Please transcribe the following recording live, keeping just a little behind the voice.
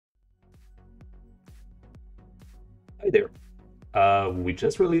Hi there. We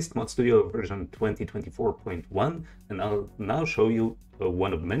just released Mod Studio version 2024.1, and I'll now show you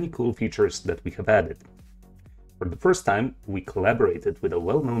one of many cool features that we have added. For the first time, we collaborated with a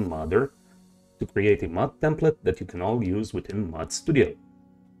well-known modder to create a mod template that you can all use within Mod Studio.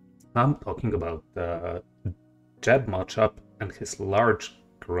 I'm talking about Jab Modshop and his large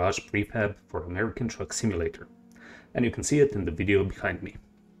garage prefab for American Truck Simulator, and you can see it in the video behind me.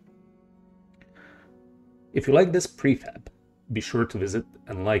 If you like this prefab, be sure to visit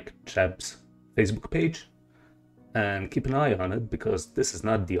and like Jab's Facebook page and keep an eye on it, because this is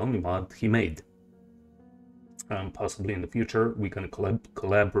not the only mod he made. Possibly in the future we're going to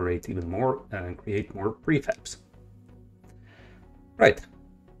collaborate even more and create more prefabs. Right,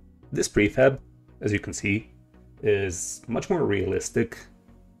 this prefab, as you can see, is much more realistic,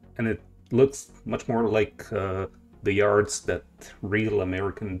 and it looks much more like the yards that real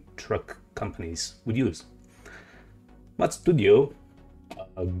American truck companies would use. Mod Studio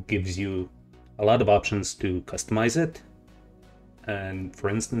gives you a lot of options to customize it, and for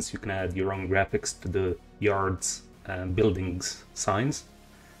instance, you can add your own graphics to the yards and buildings signs.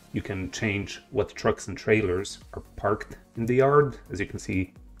 You can change what trucks and trailers are parked in the yard. As you can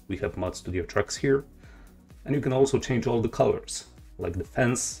see, we have Mod Studio trucks here, and you can also change all the colors, like the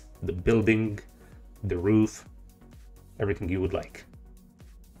fence, the building, the roof, everything you would like.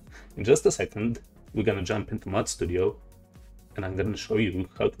 In just a second, we're going to jump into Mod Studio, and I'm going to show you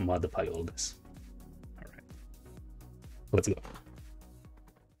how to modify all this. All right, let's go.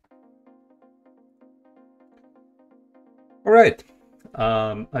 All right,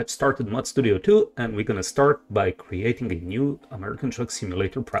 I've started Mod Studio 2, and we're going to start by creating a new American Truck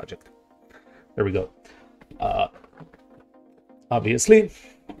Simulator project. There we go. Obviously,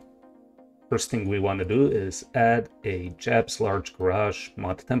 first thing we want to do is add a Jab's Large Garage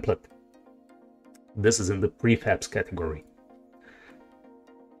mod template. This is in the prefabs category.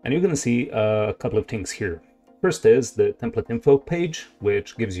 And you're going to see a couple of things here. First is the template info page,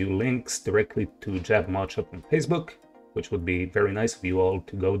 which gives you links directly to Jab Modshop on Facebook, which would be very nice of you all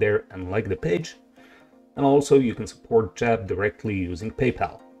to go there and like the page. And also you can support Jab directly using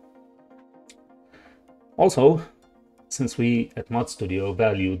PayPal. Also, since we at Mod Studio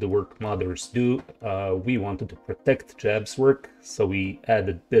value the work modders do, we wanted to protect Jab's work, so we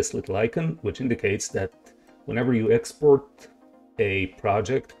added this little icon, which indicates that whenever you export a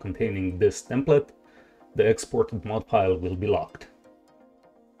project containing this template, the exported mod file will be locked.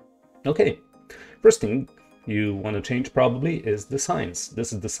 Okay, first thing you want to change probably is the signs.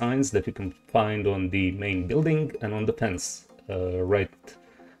 This is the signs that you can find on the main building and on the fence right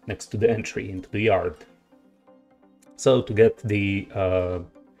next to the entry into the yard. So to get the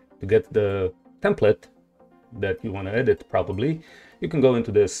template that you want to edit, probably you can go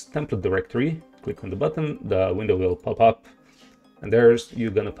into this template directory, click on the button, the window will pop up, and there's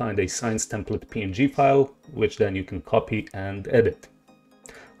you're gonna find a signs template PNG file, which then you can copy and edit.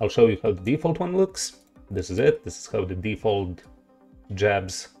 I'll show you how the default one looks. This is it. This is how the default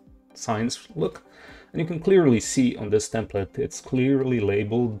Jab's signs look, and you can clearly see on this template it's clearly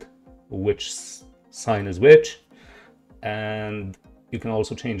labeled which sign is which. And you can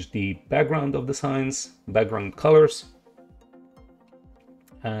also change the background of the signs, background colors,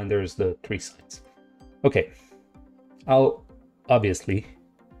 and there's the 3 signs. Okay, I'll obviously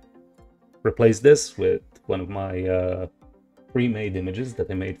replace this with one of my pre-made images that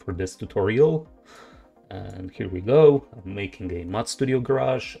I made for this tutorial. And here we go. I'm making a Mod Studio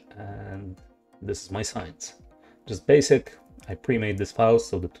garage, and this is my signs. Just basic. I pre-made this file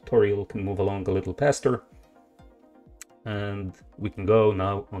so the tutorial can move along a little faster. And we can go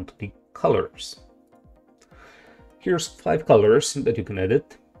now onto the colors. Here's 5 colors that you can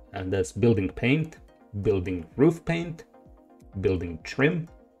edit, and that's building paint, building roof paint, building trim,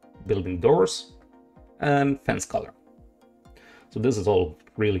 building doors, and fence color. So this is all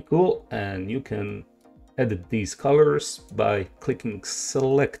really cool, and you can edit these colors by clicking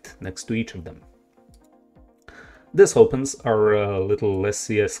select next to each of them. This opens our little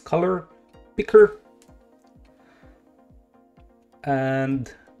SCS color picker.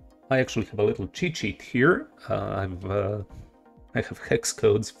 And I actually have a little cheat sheet here. I have hex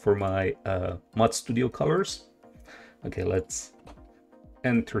codes for my Mod Studio colors. Okay, let's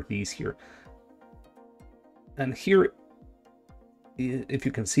enter these here. And here, if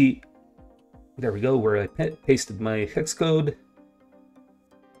you can see, there we go, where I pasted my hex code.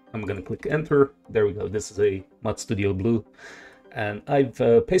 I'm gonna click enter. There we go. This is a Mod Studio blue, and I've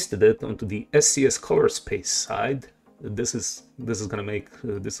pasted it onto the SCS color space side. This is gonna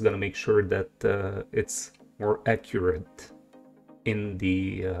make sure that it's more accurate in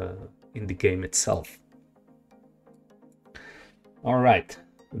the game itself. All right,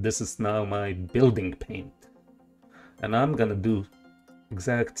 this is now my building paint. And I'm gonna do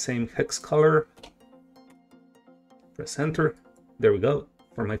exact same hex color. Press enter. There we go,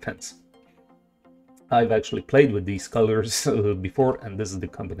 for my fence. I've actually played with these colors before, and this is the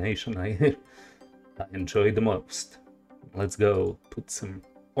combination I enjoy the most. Let's go put some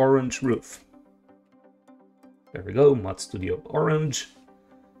orange roof. There we go, Mod Studio orange.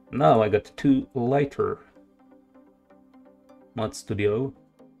 Now I got two lighter Mod Studio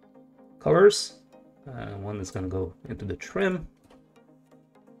colors. One is gonna go into the trim.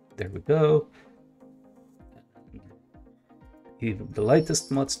 There we go. Even the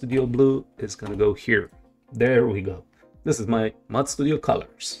lightest Mod Studio blue is gonna go here. There we go. This is my Mod Studio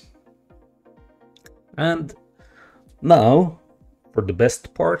colors. And now for the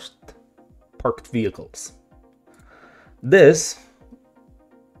best part, parked vehicles. This,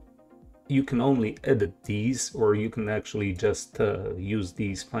 you can only edit these, or you can actually just use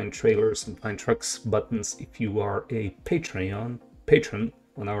these Find Trailers and Find Trucks buttons if you are a patron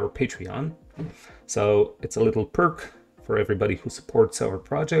on our Patreon. So it's a little perk for everybody who supports our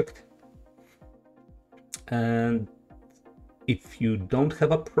project. And if you don't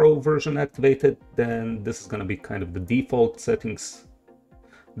have a pro version activated, then this is going to be kind of the default settings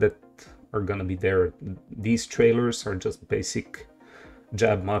that are going to be there. These trailers are just basic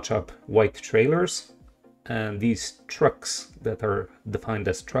Jab Modshop white trailers, and these trucks that are defined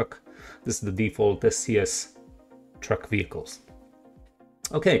as truck, this is the default SCS truck vehicles.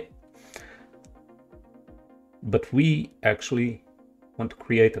 Okay, but we actually want to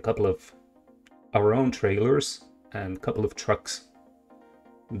create a couple of our own trailers and a couple of trucks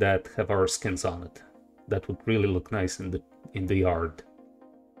that have our skins on it. That would really look nice in the yard.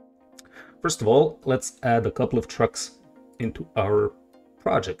 First of all, let's add a couple of trucks into our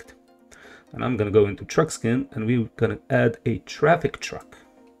project. And I'm gonna go into truck skin, and we're gonna add a traffic truck.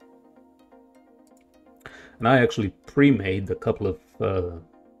 And I actually pre-made a couple of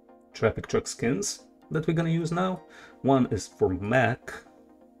traffic truck skins that we're gonna use now. One is for Mac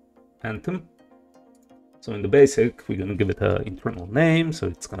Anthem. So in the basic, we're gonna give it an internal name. So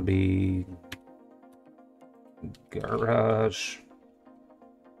it's gonna be Garage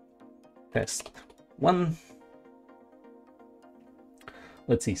Test 1.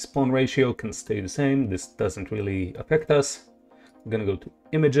 Let's see, spawn ratio can stay the same. This doesn't really affect us. I'm gonna go to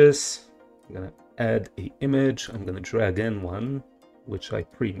images. I'm gonna add an image. I'm gonna drag in one, which I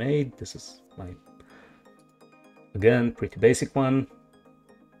pre-made. This is my, again, pretty basic one.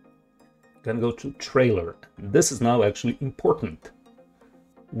 Gonna go to trailer. This is now actually important.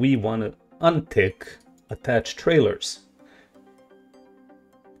 We want to untick attach trailers,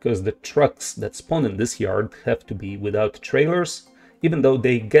 because the trucks that spawn in this yard have to be without trailers, even though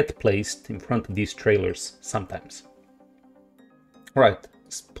they get placed in front of these trailers sometimes. All right,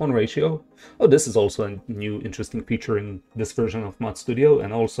 spawn ratio. Oh, this is also a new interesting feature in this version of Mod Studio,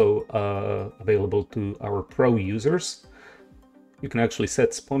 and also available to our pro users. You can actually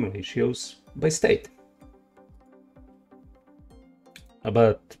set spawn ratios by state.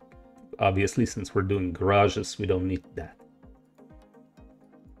 But obviously, since we're doing garages, we don't need that.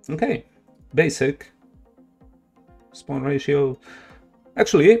 Okay, basic spawn ratio.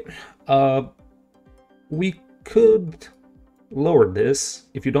 Actually, we could lower this.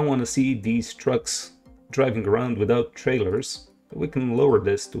 If you don't want to see these trucks driving around without trailers, we can lower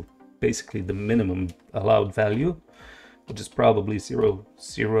this to basically the minimum allowed value, which is probably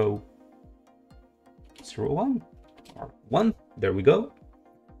 0.001 or 1. There we go.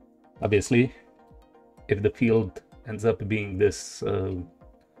 Obviously, if the field ends up being this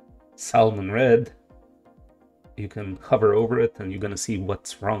salmon red, you can hover over it and you're gonna see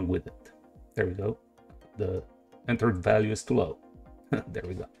what's wrong with it. There we go. The entered value is too low. There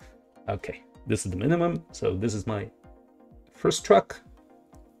we go. Okay, this is the minimum. So this is my first truck.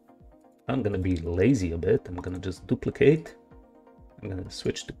 I'm gonna be lazy a bit. I'm gonna just duplicate. I'm gonna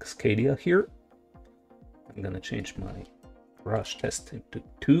switch to Cascadia here. I'm gonna change my garage test into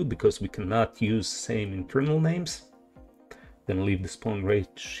 2 because we cannot use same internal names. Gonna leave the spawn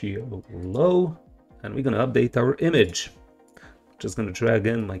ratio low, and we're gonna update our image. Just gonna drag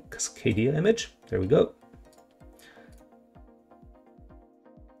in my Cascadia image. There we go.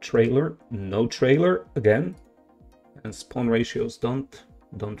 Trailer, no trailer again, and spawn ratios don't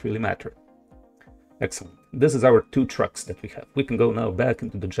really matter. Excellent. This is our 2 trucks that we have. We can go now back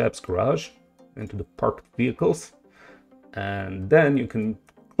into the Jab's garage, into the parked vehicles, and then you can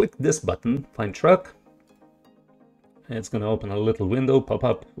click this button, Find Truck. And it's going to open a little window pop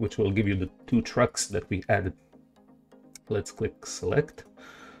up, which will give you the 2 trucks that we added. Let's click Select,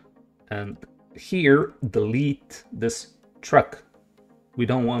 and here delete this truck we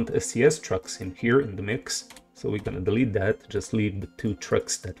don't want SCS trucks in here in the mix, so we're gonna delete that, just leave the 2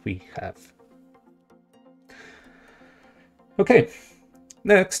 trucks that we have. Okay,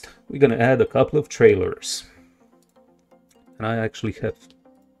 next we're gonna add a couple of trailers. And I actually have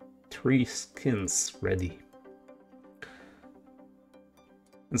 3 skins ready.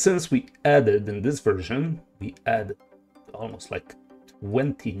 And since we added in this version, we added almost like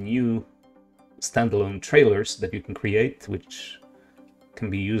 20 new standalone trailers that you can create, which can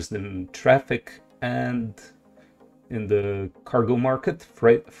be used in traffic and in the cargo market,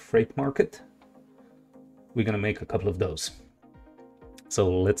 freight market. We're gonna make a couple of those. So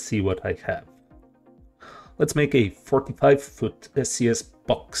let's see what I have. Let's make a 45-foot SCS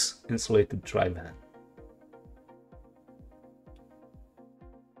box insulated dry van.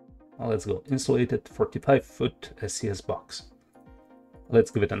 Well, let's go insulated 45-foot SCS box.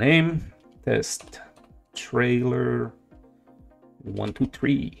 Let's give it a name. Test trailer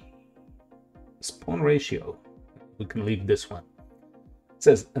 123. Spawn ratio. We can leave this one. It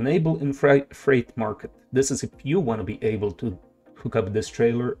says enable in freight market. This is if you want to be able to hook up this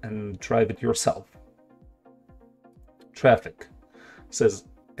trailer and drive it yourself. Traffic. It says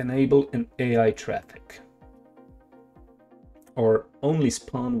enable in AI traffic. Or only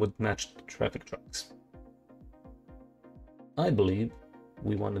spawn with matched traffic trucks. I believe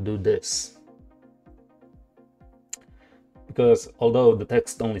we want to do this. Because although the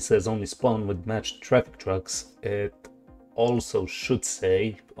text only says only spawn with matched traffic trucks, it also should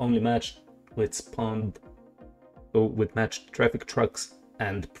say only matched with spawned with matched traffic trucks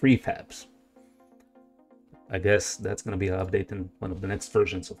and prefabs. I guess that's going to be an update in one of the next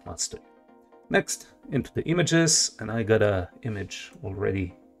versions of Modshop. Next, into the images, and I got an image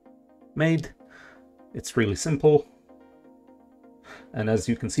already made. It's really simple. And as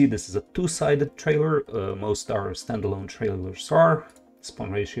you can see, this is a 2-sided trailer. Most our standalone trailers are.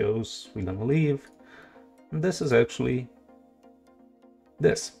 Spawn ratios we're gonna leave. And this is actually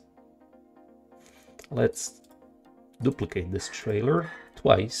this. Let's duplicate this trailer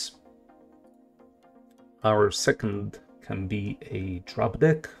twice. Our second can be a drop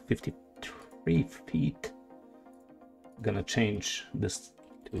deck, 53 feet. Gonna change this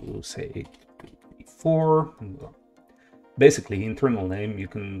to say 24. Basically, internal name you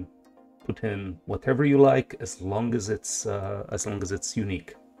can put in whatever you like as long as it's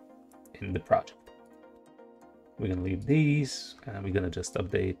unique in the project. We're gonna leave these, and we're gonna just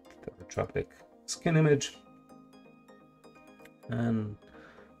update our drop deck skin image. And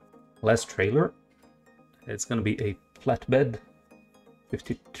last trailer, it's gonna be a flatbed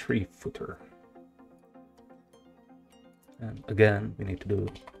 53 footer. And again, we need to do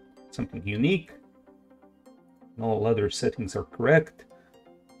something unique. All other settings are correct.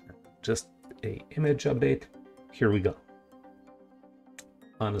 Just a image update. Here we go.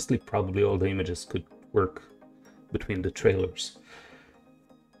 Honestly, probably all the images could work between the trailers.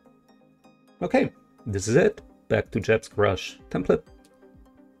 Okay, this is it. Back to Jab's Garage template.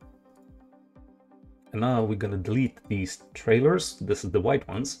 And now we're gonna delete these trailers. This is the white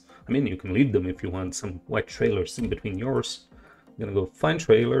ones. I mean, you can leave them if you want some white trailers in between yours. I'm gonna go find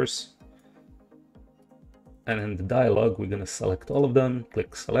trailers. And in the dialog, we're gonna select all of them,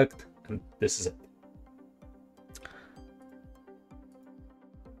 click select, and this is it.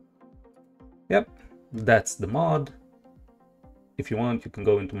 Yep, that's the mod. If you want, you can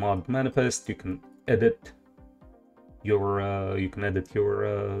go into mod manifest, you can edit your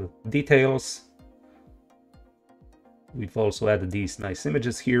details. We've also added these nice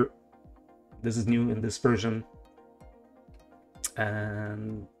images here. This is new in this version.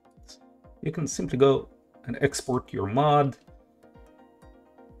 And you can simply go and export your mod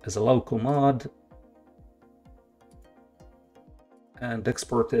as a local mod and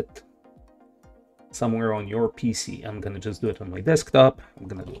export it somewhere on your PC. I'm gonna just do it on my desktop. I'm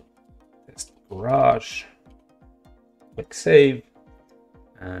gonna do test garage, click save,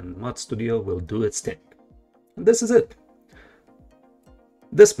 and Mod Studio will do its thing. And this is it.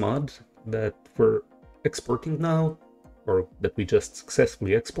 This mod that we're exporting now, or that we just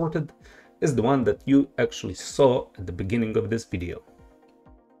successfully exported, is the one that you actually saw at the beginning of this video.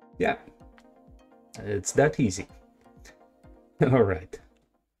 Yeah, it's that easy. All right.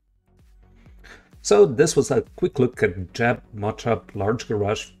 So this was a quick look at Jab Modshop Large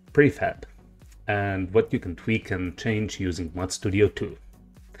Garage Prefab and what you can tweak and change using Mod Studio 2.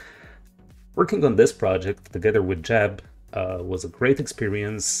 Working on this project together with Jab was a great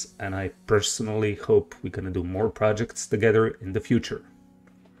experience, and I personally hope we're gonna do more projects together in the future.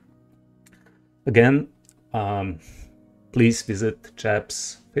 Again, please visit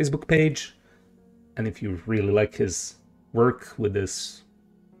Jab's Facebook page, and if you really like his work with this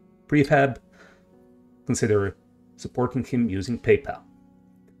prefab, consider supporting him using PayPal.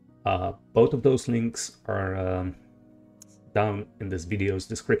 Both of those links are down in this video's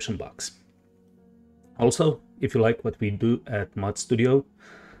description box. Also, if you like what we do at Mod Studio,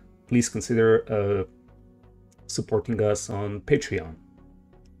 please consider supporting us on Patreon.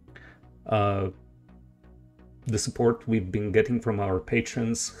 The support we've been getting from our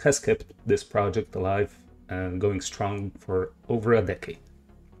patrons has kept this project alive and going strong for over a decade.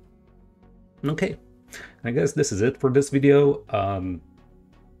 Okay, I guess this is it for this video.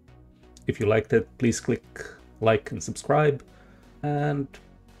 If you liked it, please click like and subscribe, and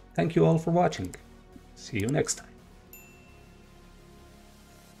thank you all for watching. See you next time.